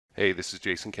Hey, this is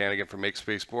Jason Kanigan from Make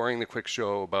Space Boring, the quick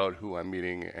show about who I'm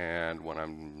meeting and what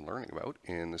I'm learning about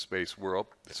in the space world.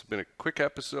 This has been a quick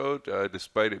episode,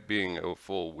 despite it being a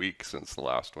full week since the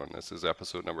last one. This is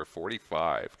episode number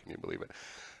 45, can you believe it,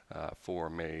 for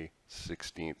May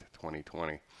 16th,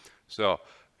 2020. So,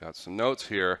 got some notes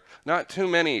here. Not too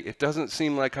many. It doesn't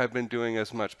seem like I've been doing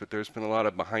as much, but there's been a lot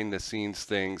of behind-the-scenes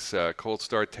things. Cold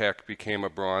Start Tech became a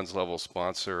bronze-level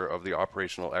sponsor of the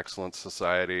Operational Excellence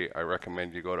Society. I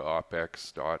recommend you go to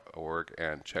opex.org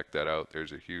and check that out.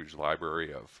 There's a huge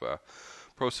library of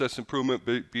process improvement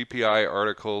BPI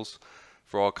articles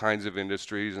for all kinds of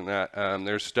industries, and that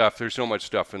there's so much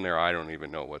stuff in there, I don't even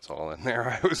know what's all in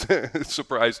there. I was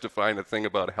surprised to find a thing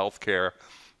about healthcare.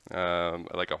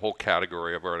 Like a whole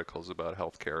category of articles about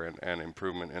healthcare and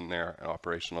improvement in there, and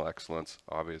operational excellence,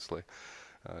 obviously,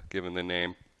 given the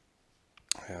name.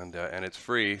 And it's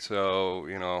free, so,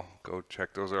 you know, go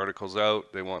check those articles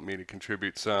out. They want me to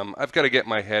contribute some. I've got to get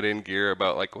my head in gear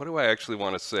about, like, what do I actually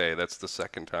want to say? That's the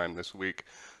second time this week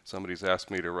somebody's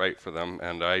asked me to write for them,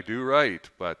 and I do write,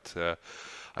 but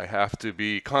I have to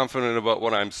be confident about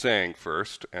what I'm saying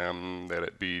first, and that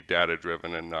it be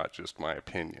data-driven and not just my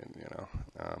opinion, you know.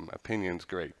 Opinion's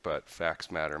great, but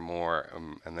facts matter more,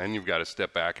 and then you've got to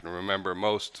step back and remember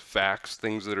most facts,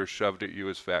 things that are shoved at you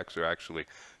as facts, are actually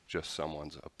just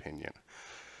someone's opinion.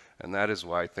 And that is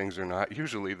why things are not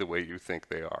usually the way you think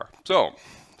they are. So,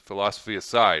 philosophy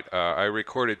aside, I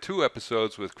recorded 2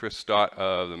 episodes with Chris Stott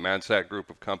of the ManSat group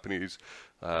of companies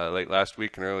late last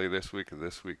week and early this week, and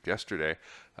this week yesterday.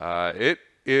 It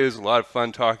is a lot of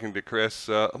fun talking to Chris.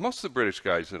 Most of the British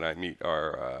guys that I meet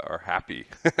are happy,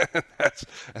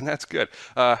 and that's good.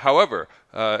 However,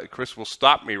 Chris will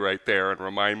stop me right there and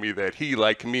remind me that he,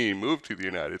 like me, moved to the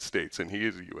United States, and he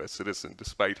is a U.S. citizen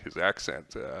despite his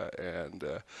accent.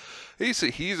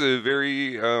 He's a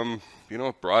very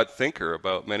broad thinker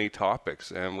about many topics,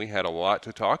 and we had a lot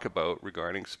to talk about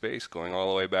regarding space, going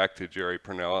all the way back to Jerry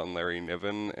Purnell and Larry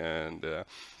Niven, and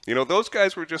those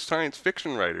guys were just science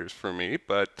fiction writers for me.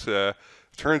 But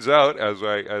turns out, as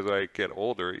I get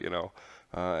older,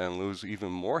 and lose even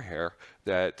more hair,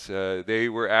 that they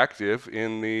were active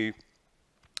in the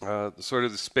sort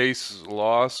of the space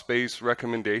law, space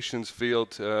recommendations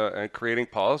field, and creating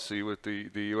policy with the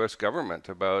U.S. government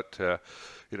about,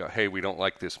 hey, we don't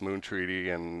like this moon treaty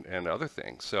and other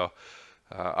things. So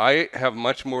I have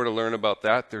much more to learn about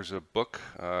that. There's a book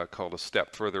called A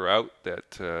Step Further Out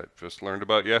that just learned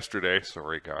about yesterday.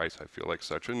 Sorry, guys, I feel like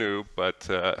such a noob, but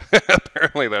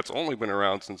apparently that's only been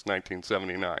around since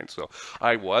 1979. So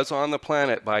I was on the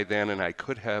planet by then, and I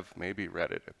could have maybe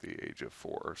read it at the age of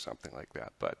 4 or something like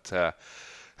that. But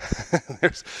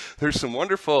there's some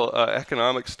wonderful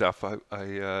economic stuff.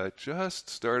 I just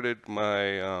started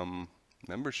my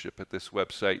membership at this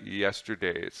website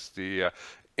yesterday. It's the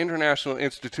International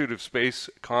Institute of Space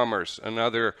Commerce,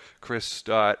 another Chris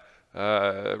Stott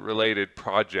related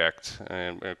project,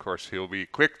 and of course he'll be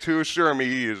quick to assure me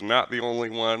he is not the only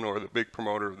one or the big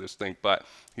promoter of this thing, but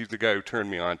he's the guy who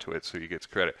turned me on to it, so he gets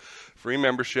credit. Free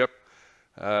membership.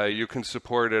 You can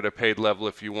support at a paid level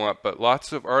if you want, but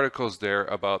lots of articles there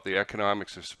about the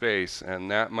economics of space, and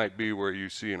that might be where you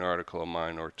see an article of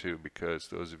mine or two, because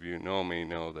those of you who know me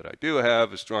know that I do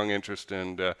have a strong interest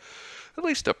in at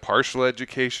least a partial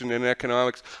education in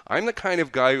economics. I'm the kind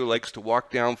of guy who likes to walk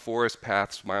down forest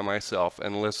paths by myself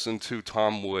and listen to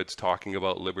Tom Woods talking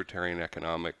about libertarian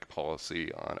economic policy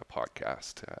on a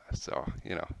podcast.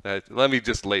 Let me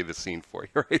just lay the scene for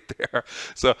you right there.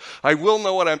 So I will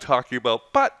know what I'm talking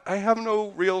about, but I have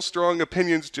no real strong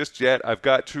opinions just yet. I've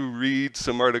got to read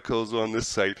some articles on this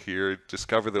site here,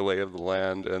 discover the lay of the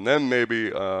land, and then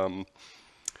maybe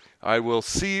I will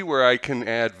see where I can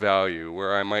add value,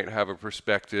 where I might have a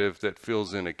perspective that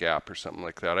fills in a gap or something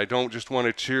like that. I don't just want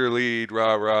to cheerlead,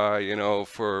 rah-rah,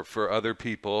 for other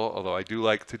people, although I do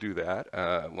like to do that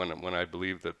when I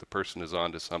believe that the person is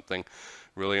onto something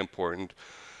really important.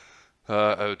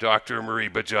 Dr. Marie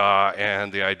Bajaj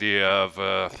and the idea of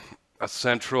a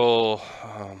central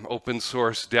open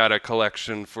source data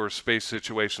collection for space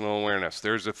situational awareness.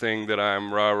 There's a thing that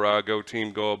I'm rah-rah, go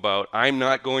team, go about. I'm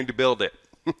not going to build it.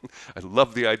 I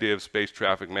love the idea of space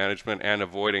traffic management and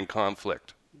avoiding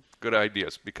conflict. Good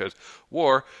ideas, because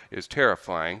war is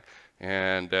terrifying,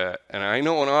 and I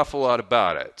know an awful lot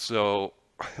about it, so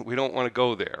we don't want to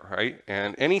go there, right?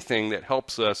 And anything that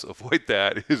helps us avoid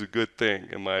that is a good thing,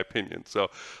 in my opinion, so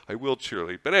I will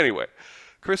cheerlead. But anyway,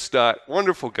 Chris Stott,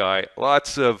 wonderful guy,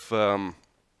 lots of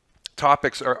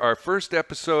topics. Our first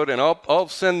episode, and I'll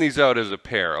send these out as a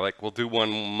pair. Like, we'll do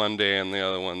one Monday and the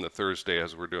other one the Thursday,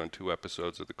 as we're doing 2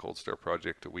 episodes of the Cold Star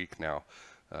Project a week now,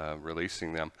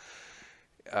 releasing them.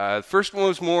 First one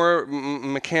was more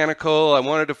mechanical. I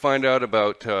wanted to find out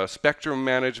about spectrum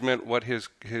management, what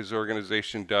his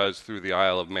organization does through the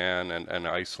Isle of Man and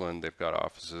Iceland. They've got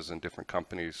offices in different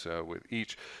companies with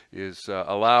each is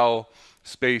allow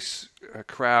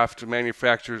spacecraft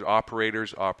manufacturers,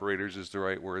 operators is the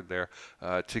right word there,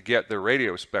 to get the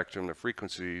radio spectrum, the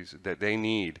frequencies that they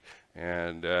need.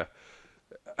 And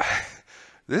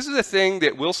this is a thing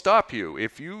that will stop you.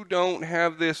 If you don't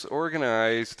have this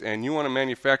organized and you want to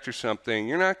manufacture something,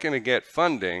 you're not going to get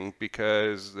funding,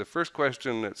 because the first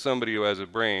question that somebody who has a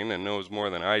brain and knows more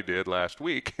than I did last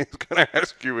week is going to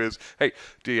ask you is, hey,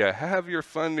 do you have your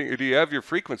funding, or do you have your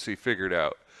frequency figured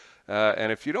out?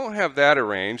 And if you don't have that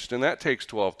arranged, and that takes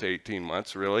 12 to 18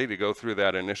 months really to go through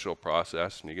that initial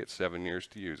process, and you get 7 years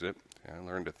to use it. I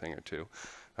learned a thing or two.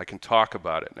 I can talk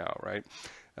about it now, right?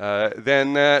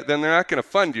 Then they're not going to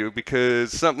fund you,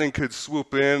 because something could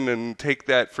swoop in and take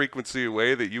that frequency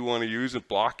away that you want to use and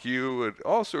block you, and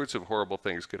all sorts of horrible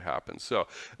things could happen. So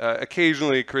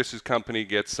occasionally Chris's company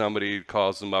gets somebody who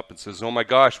calls them up and says, oh my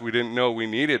gosh, we didn't know we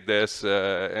needed this,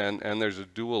 and there's a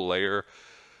dual layer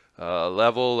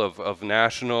level of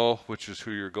national, which is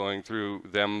who you're going through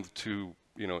them to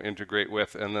integrate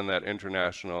with, and then that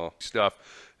international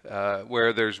stuff.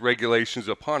 Where there's regulations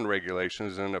upon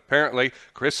regulations, and apparently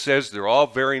Chris says they're all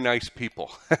very nice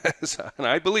people, and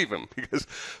I believe him, because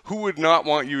who would not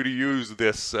want you to use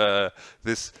this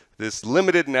this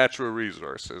limited natural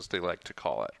resource, as they like to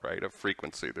call it, right, of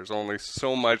frequency. There's only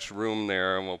so much room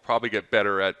there, and we'll probably get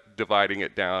better at dividing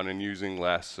it down and using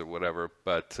less or whatever,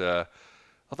 but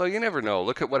although you never know.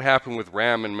 Look at what happened with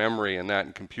RAM and memory and that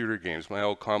in computer games. My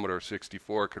old Commodore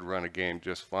 64 could run a game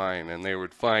just fine, and they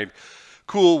would find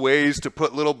cool ways to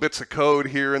put little bits of code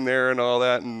here and there and all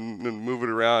that, and move it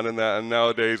around and that. And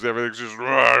nowadays everything's just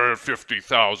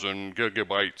 50,000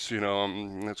 gigabytes.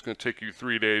 It's going to take you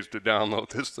 3 days to download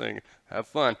this thing. Have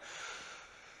fun.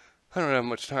 I don't have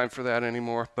much time for that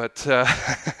anymore, but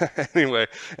anyway.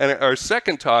 And our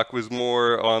second talk was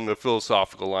more on the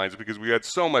philosophical lines, because we had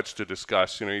so much to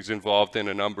discuss. He's involved in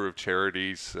a number of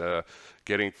charities,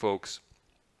 getting folks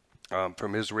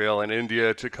from Israel and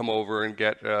India to come over and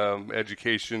get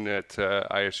education at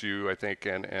ISU, I think,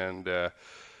 and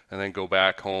then go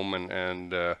back home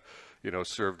and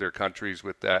serve their countries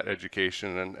with that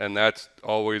education, and that's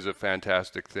always a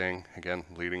fantastic thing. Again,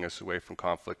 leading us away from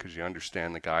conflict, because you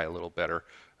understand the guy a little better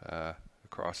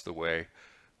across the way.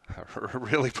 I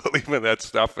really believe in that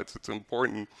stuff. It's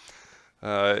important.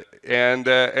 And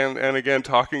again,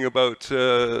 talking about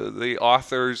the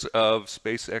authors of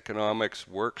space economics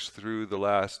works through the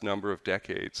last number of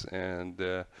decades,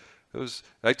 and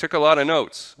I took a lot of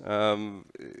notes.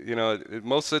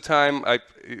 Most of the time,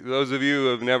 those of you who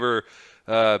have never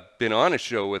been on a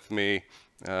show with me,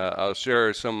 I'll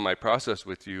share some of my process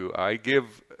with you. I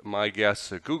give my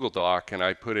guests a Google Doc, and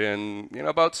I put in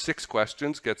about 6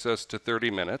 questions, gets us to 30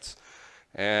 minutes.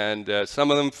 And some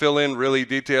of them fill in really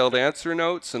detailed answer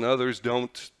notes, and others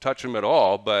don't touch them at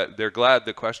all, but they're glad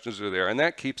the questions are there. And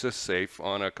that keeps us safe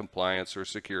on a compliance or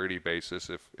security basis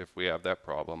if we have that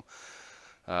problem.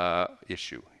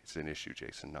 Issue. It's an issue,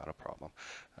 Jason, not a problem.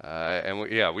 And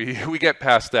we get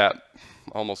past that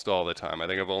almost all the time. I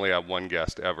think I've only had one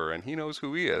guest ever, and he knows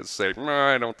who he is, say, no,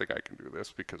 I don't think I can do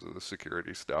this because of the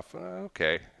security stuff.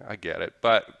 Okay, I get it,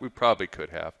 but we probably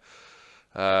could have.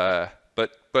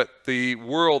 But the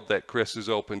world that Chris has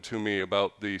opened to me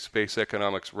about the space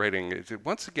economics writing,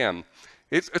 once again,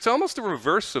 it's almost the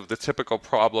reverse of the typical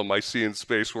problem I see in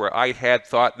space, where I had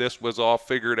thought this was all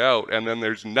figured out and then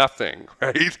there's nothing,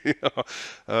 right?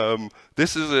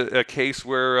 This is a case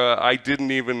where I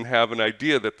didn't even have an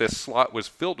idea that this slot was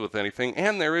filled with anything,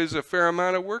 and there is a fair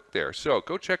amount of work there. So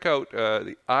go check out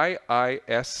the IISC.IM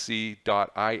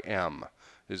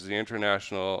is the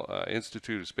International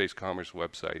Institute of Space Commerce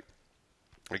website.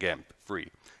 Again, free.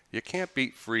 You can't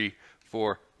beat free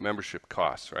for membership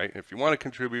costs, right? If you want to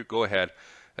contribute, go ahead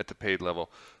at the paid level.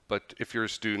 But if you're a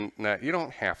student, you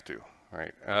don't have to,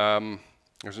 right?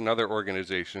 There's another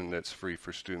organization that's free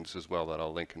for students as well that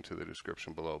I'll link into the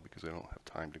description below, because I don't have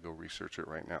time to go research it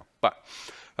right now. But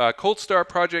Cold Start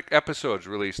Project episodes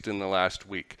released in the last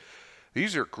week.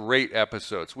 These are great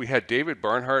episodes. We had David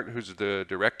Barnhart, who's the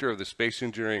director of the Space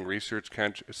Engineering Research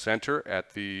Center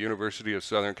at the University of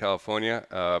Southern California,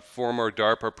 former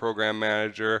DARPA program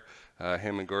manager.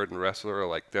 Him and Gordon Ressler are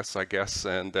like this, I guess.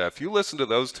 And if you listen to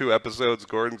those 2 episodes,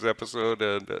 Gordon's episode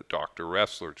and Dr.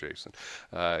 Ressler, Jason,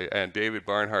 and David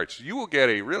Barnhart's, you will get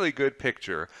a really good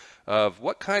picture of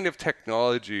what kind of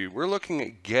technology we're looking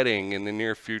at getting in the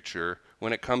near future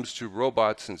when it comes to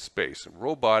robots in space,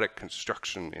 robotic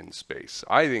construction in space.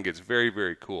 I think it's very,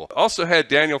 very cool. Also had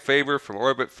Daniel Faber from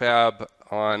OrbitFab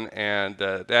on, and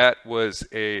that was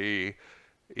a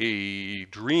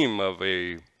dream of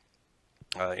a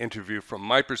interview from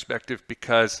my perspective,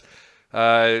 because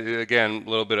again, a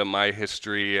little bit of my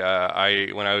history.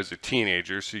 When I was a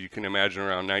teenager, so you can imagine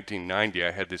around 1990,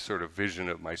 I had this sort of vision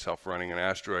of myself running an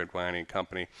asteroid mining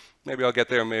company. Maybe I'll get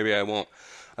there, maybe I won't.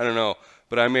 I don't know.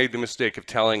 But I made the mistake of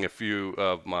telling a few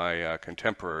of my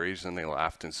contemporaries, and they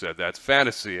laughed and said, "That's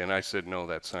fantasy." And I said, "No,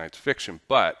 that's science fiction."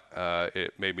 But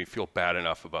it made me feel bad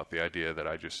enough about the idea that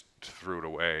I just threw it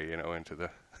away, you know, into the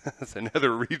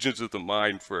nether regions of the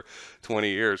mind for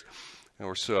 20 years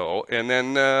or so. And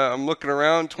then I'm looking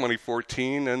around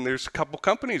 2014, and there's a couple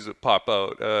companies that pop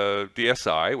out.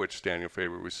 DSI, which Daniel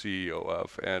Faber was CEO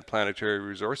of, and Planetary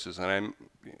Resources. And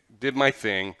I did my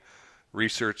thing,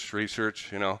 research,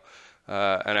 you know,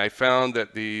 and I found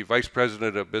that the Vice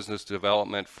President of Business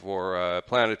Development for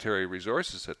Planetary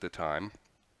Resources at the time,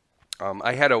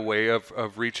 I had a way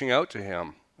of reaching out to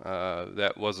him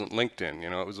that wasn't LinkedIn. You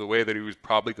know, it was a way that he was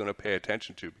probably going to pay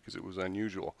attention to because it was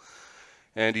unusual.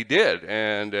 And he did,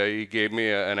 and he gave me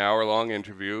an hour-long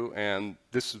interview, and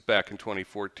this was back in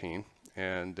 2014,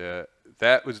 and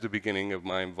that was the beginning of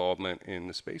my involvement in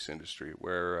the space industry,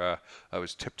 where I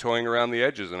was tiptoeing around the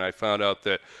edges, and I found out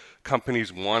that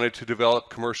companies wanted to develop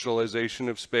commercialization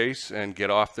of space and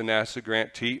get off the NASA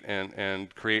grant teat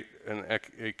and create an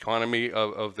economy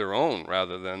of their own,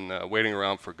 rather than waiting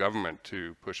around for government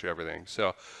to push everything.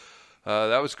 So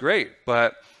that was great.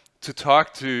 But to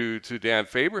talk to Dan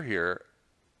Faber here,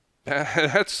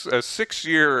 that's a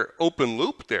 6-year open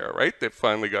loop there, right, that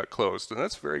finally got closed, and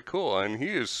that's very cool. And he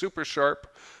is super sharp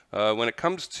when it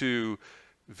comes to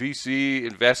VC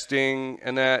investing,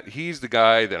 and that he's the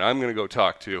guy that I'm going to go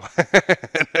talk to.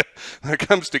 When it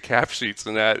comes to cap sheets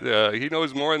and that, he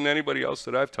knows more than anybody else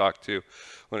that I've talked to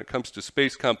when it comes to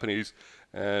space companies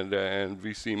and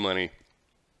VC money.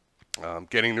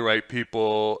 Getting the right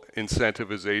people,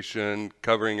 incentivization,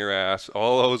 covering your ass,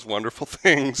 all those wonderful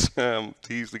things.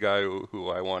 He's the guy who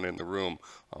I want in the room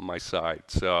on my side.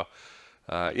 So,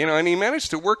 you know, and he managed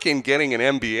to work in getting an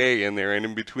MBA in there and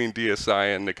in between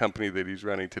DSI and the company that he's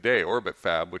running today,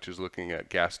 OrbitFab, which is looking at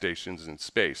gas stations in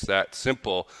space. That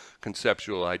simple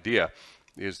conceptual idea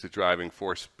is the driving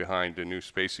force behind a new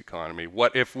space economy.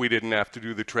 What if we didn't have to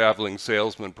do the traveling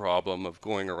salesman problem of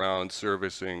going around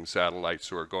servicing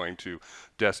satellites or going to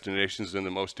destinations in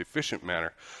the most efficient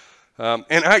manner?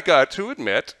 And I got to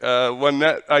admit, when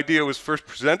that idea was first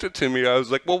presented to me, I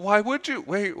was like, well, why would you?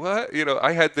 Wait, what? You know,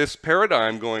 I had this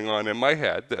paradigm going on in my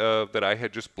head that I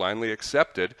had just blindly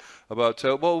accepted about,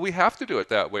 well, we have to do it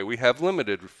that way. We have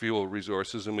limited fuel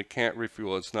resources and we can't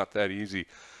refuel. It's not that easy.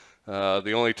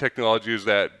 The only technology is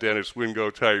that Dennis Wingo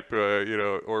type, you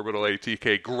know, orbital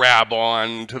ATK grab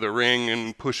on to the ring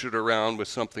and push it around with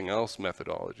something else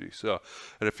methodology. So,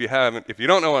 and if you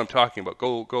don't know what I'm talking about,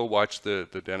 go watch the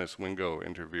Dennis Wingo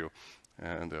interview,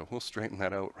 and we'll straighten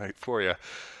that out right for you.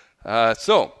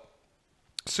 So,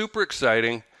 super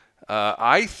exciting.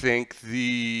 I think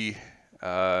the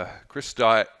Chris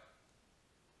Stott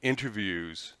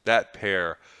interviews, that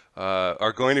pair,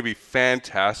 are going to be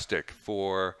fantastic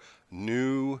for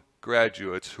new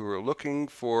graduates who are looking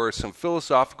for some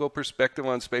philosophical perspective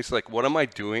on space, like what am I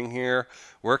doing here?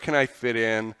 Where can I fit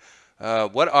in?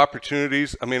 What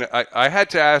opportunities? I mean, I had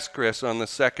to ask Chris on the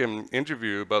second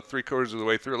interview about 3/4 of the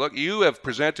way through, look, you have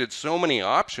presented so many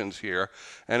options here,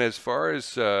 and as far as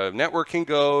networking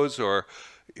goes, or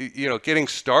you know, getting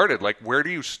started, like where do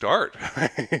you start?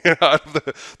 Out of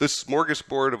the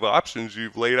smorgasbord of options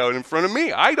you've laid out in front of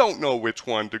me, I don't know which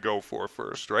one to go for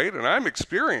first, right? And I'm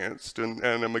experienced and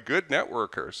I'm a good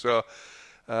networker. So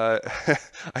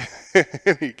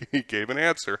he gave an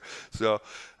answer. So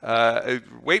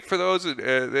wait for those.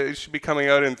 They should be coming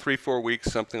out in 3-4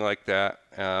 weeks, something like that.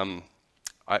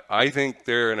 I think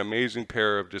they're an amazing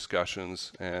pair of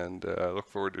discussions, and I look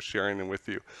forward to sharing them with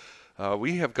you.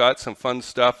 We have got some fun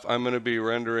stuff. I'm going to be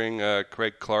rendering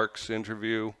Craig Clark's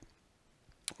interview,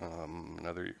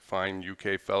 another fine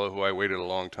UK fellow who I waited a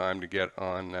long time to get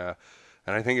on.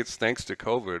 And I think it's thanks to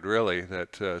COVID, really,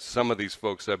 that some of these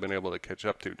folks I've been able to catch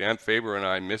up to. Dan Faber and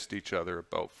I missed each other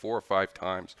about 4 or 5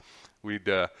 times. We'd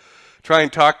try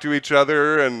and talk to each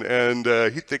other, and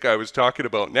he'd think I was talking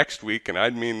about next week, and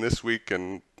I'd mean this week,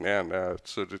 and man,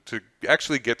 so to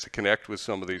actually get to connect with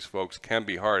some of these folks can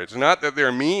be hard. It's not that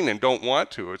they're mean and don't want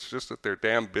to, it's just that they're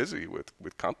damn busy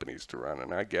with companies to run,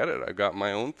 and I get it. I've got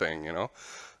my own thing, you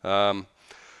know.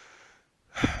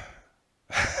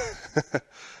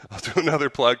 I'll do another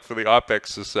plug for the OPEX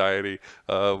Society.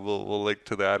 We'll link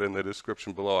to that in the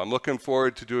description below. I'm looking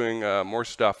forward to doing more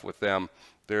stuff with them.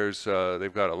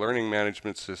 They've got a learning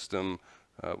management system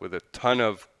with a ton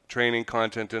of training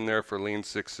content in there for Lean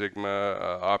Six Sigma,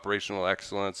 operational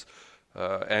excellence.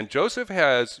 And Joseph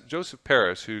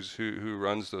Paris, who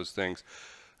runs those things,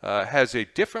 has a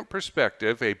different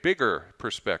perspective, a bigger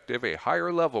perspective, a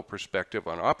higher level perspective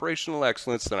on operational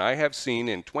excellence than I have seen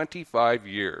in 25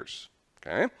 years.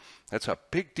 Okay? That's a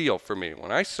big deal for me.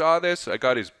 When I saw this, I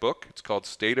got his book. It's called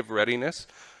State of Readiness.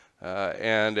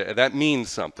 And that means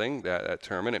something, that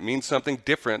term, and it means something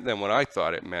different than what I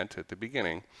thought it meant at the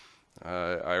beginning.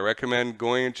 I recommend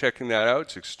going and checking that out.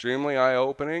 It's extremely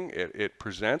eye-opening. It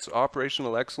presents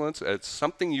operational excellence as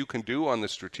something you can do on the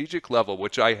strategic level,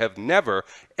 which I have never,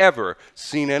 ever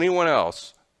seen anyone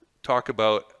else talk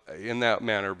about in that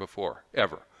manner before,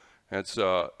 ever. And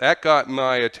so that got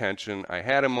my attention. I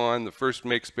had him on the first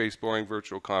Make Space Boring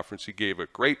virtual conference. He gave a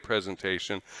great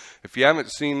presentation. If you haven't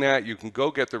seen that, you can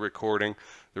go get the recording.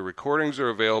 The recordings are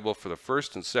available for the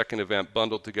first and second event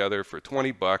bundled together for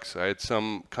 20 bucks. I had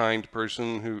some kind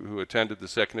person who attended the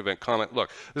second event comment, look,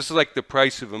 this is like the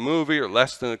price of a movie or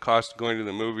less than the cost of going to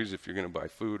the movies if you're going to buy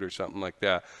food or something like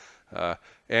that.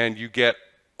 And you get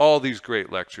all these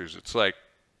great lectures. It's like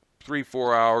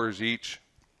 3-4 hours each.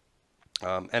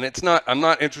 And I'm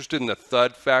not interested in the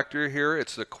thud factor here.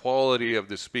 It's the quality of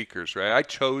the speakers, right? I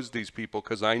chose these people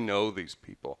because I know these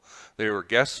people. They were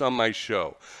guests on my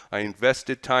show. I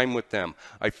invested time with them.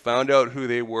 I found out who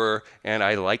they were, and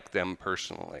I like them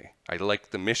personally. I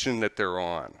like the mission that they're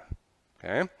on,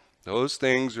 okay? Those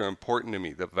things are important to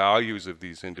me, the values of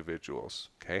these individuals,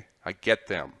 okay? I get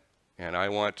them. And I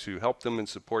want to help them and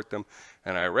support them,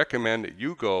 and I recommend that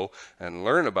you go and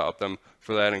learn about them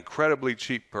for that incredibly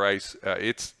cheap price.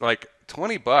 It's like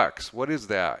 20 bucks. What is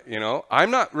that? You know,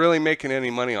 I'm not really making any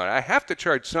money on it. I have to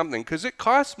charge something because it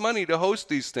costs money to host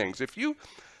these things.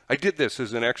 I did this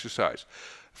as an exercise.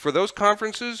 For those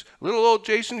conferences, little old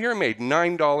Jason here made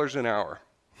 $9 an hour.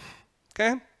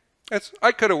 Okay?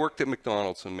 I could have worked at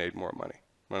McDonald's and made more money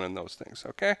running those things,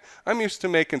 okay? I'm used to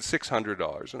making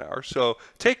 $600 an hour, so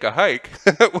take a hike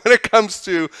when it comes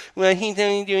to, well, he's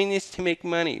only doing this to make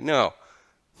money. No,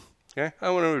 okay? I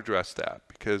want to address that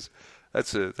because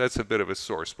that's a bit of a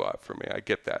sore spot for me. I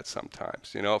get that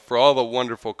sometimes, you know, for all the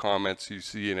wonderful comments you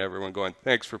see and everyone going,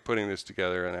 thanks for putting this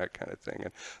together and that kind of thing,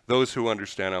 and those who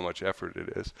understand how much effort it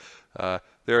is.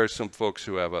 There are some folks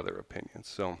who have other opinions,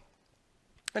 so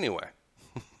anyway.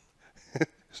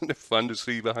 Isn't it fun to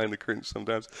see behind the curtain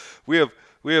sometimes? We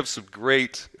have some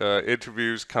great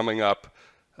interviews coming up.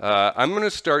 I'm going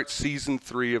to start season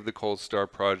 3 of the Cold Star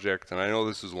Project, and I know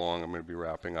this is long. I'm going to be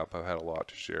wrapping up. I've had a lot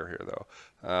to share here,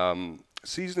 though.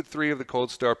 Season 3 of the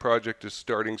Cold Star Project is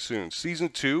starting soon. Season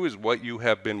 2 is what you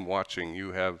have been watching.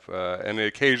 You have, and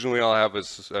occasionally I'll have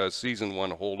a season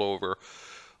 1 holdover,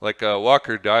 like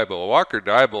Walker Dybel. Walker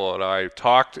Dybel and I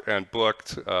talked and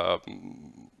booked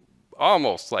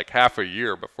almost like half a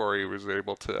year before he was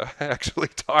able to actually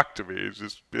talk to me. He's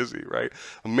just busy, right?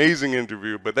 Amazing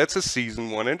interview, but that's a season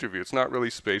 1 interview. It's not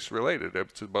really space related.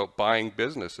 It's about buying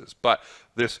businesses. But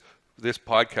this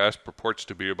podcast purports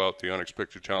to be about the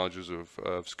unexpected challenges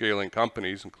of scaling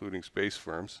companies, including space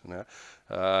firms and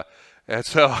that. And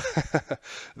so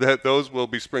those will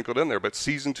be sprinkled in there. But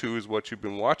season 2 is what you've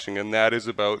been watching, and that is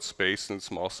about space and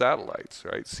small satellites,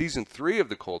 right? Season 3 of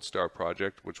the Cold Star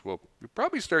Project, which we'll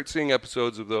probably start seeing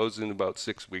episodes of those in about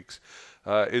 6 weeks,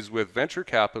 is with venture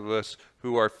capitalists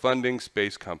who are funding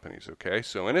space companies, okay?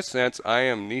 So in a sense, I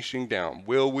am niching down.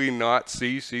 Will we not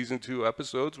see season 2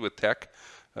 episodes with tech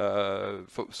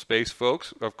space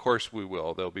folks? Of course we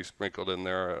will. They'll be sprinkled in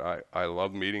there. I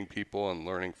love meeting people and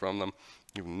learning from them.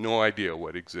 You have no idea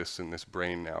what exists in this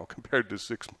brain now compared to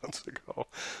 6 months ago,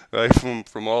 right?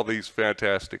 From all these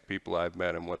fantastic people I've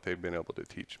met and what they've been able to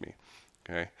teach me,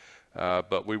 okay?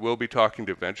 But we will be talking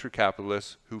to venture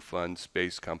capitalists who fund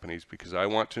space companies because I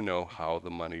want to know how the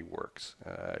money works.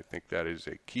 I think that is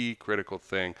a key critical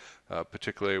thing,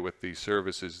 particularly with the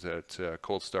services that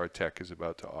Cold Star Tech is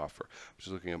about to offer. I'm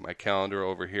just looking at my calendar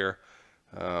over here.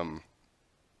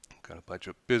 Got a bunch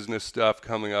of business stuff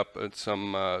coming up and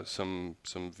some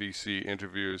VC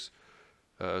interviews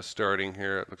starting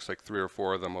here. It looks like 3 or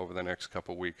 4 of them over the next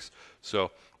couple weeks.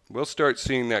 So we'll start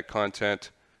seeing that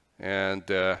content. And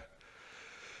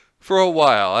for a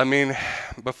while, I mean,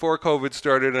 before COVID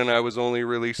started and I was only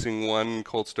releasing 1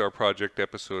 Cold Star Project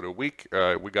episode a week,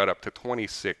 we got up to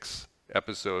 26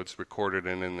 episodes recorded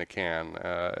and in the can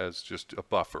as just a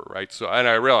buffer, right? So, and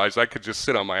I realized I could just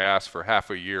sit on my ass for half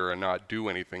a year and not do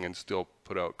anything and still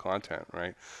put out content,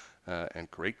 right?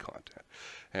 and great content.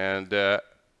 And that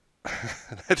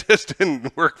just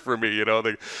didn't work for me. You know,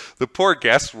 the poor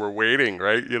guests were waiting,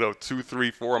 right? You know, 2,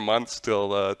 3, 4 months till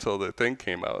the thing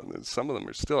came out, and some of them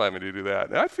are still having to do that.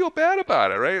 And I feel bad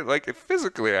about it, right? Like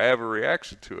physically, I have a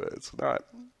reaction to it. It's not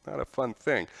a fun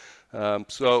thing.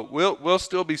 So we'll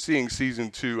still be seeing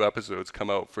season 2 episodes come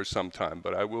out for some time,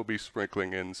 but I will be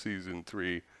sprinkling in season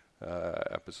 3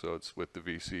 episodes with the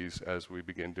VCs as we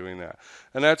begin doing that.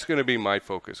 And that's going to be my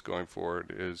focus going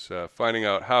forward, is finding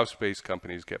out how space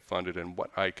companies get funded and what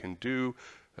I can do,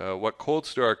 what Cold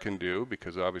Star can do,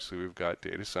 because obviously we've got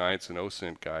data science and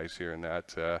OSINT guys here and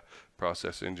that,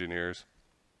 process engineers,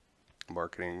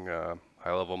 marketing,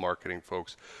 high-level marketing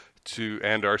folks,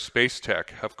 and our space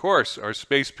tech, of course, our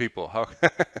space people. How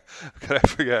could I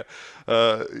forget?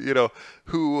 You know,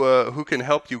 who can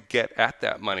help you get at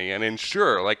that money and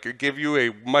ensure, like, give you a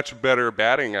much better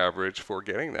batting average for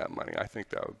getting that money. I think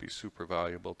that would be super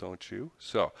valuable, don't you?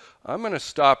 So I'm going to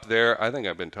stop there. I think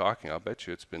I've been talking. I'll bet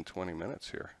you it's been 20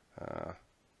 minutes here.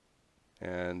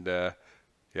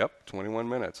 Yep, 21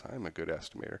 minutes. I'm a good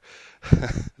estimator.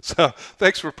 So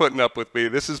thanks for putting up with me.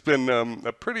 This has been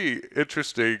a pretty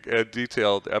interesting and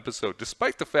detailed episode,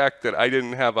 despite the fact that I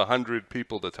didn't have 100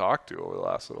 people to talk to over the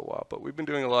last little while. But we've been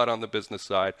doing a lot on the business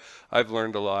side. I've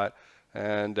learned a lot.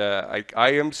 And I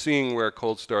am seeing where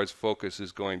Cold Star's focus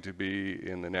is going to be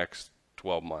in the next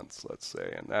 12 months, let's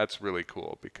say. And that's really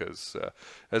cool because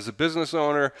as a business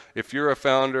owner, if you're a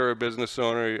founder or a business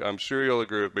owner, I'm sure you'll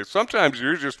agree with me. Sometimes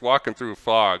you're just walking through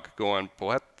fog going,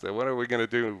 what are we going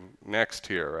to do next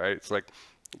here, right? It's like,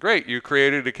 great, you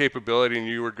created a capability and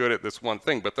you were good at this one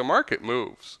thing, but the market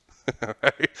moves,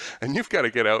 right? And you've got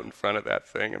to get out in front of that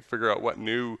thing and figure out what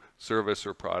new service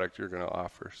or product you're going to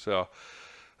offer. So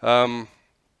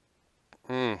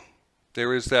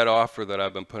there is that offer that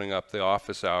I've been putting up, the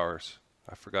office hours.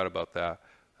 I forgot about that.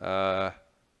 I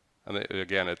mean,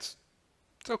 again, it's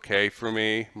okay for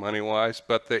me money-wise,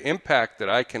 but the impact that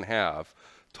I can have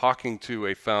talking to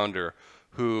a founder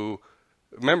who,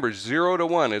 remember, 0 to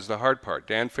 1 is the hard part.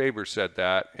 Dan Faber said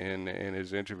that in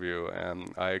his interview,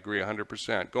 and I agree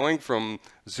 100%. Going from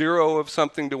 0 of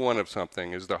something to 1 of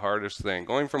something is the hardest thing.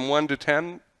 Going from 1 to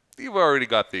 10, you've already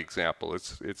got the example.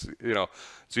 It's you know,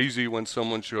 it's easy when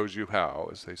someone shows you how,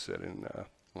 as they said in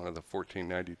one of the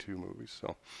 1492 movies.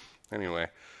 So anyway,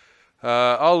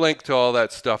 I'll link to all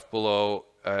that stuff below,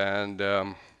 and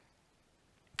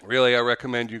really I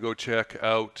recommend you go check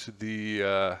out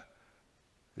the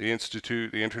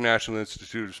Institute, the International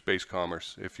Institute of Space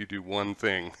Commerce. If you do one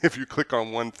thing, if you click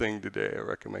on one thing today, I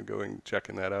recommend going and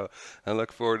checking that out. I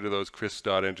look forward to those Chris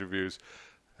Stott interviews.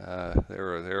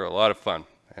 They're a lot of fun,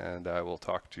 and I will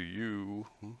talk to you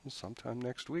sometime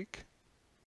next week.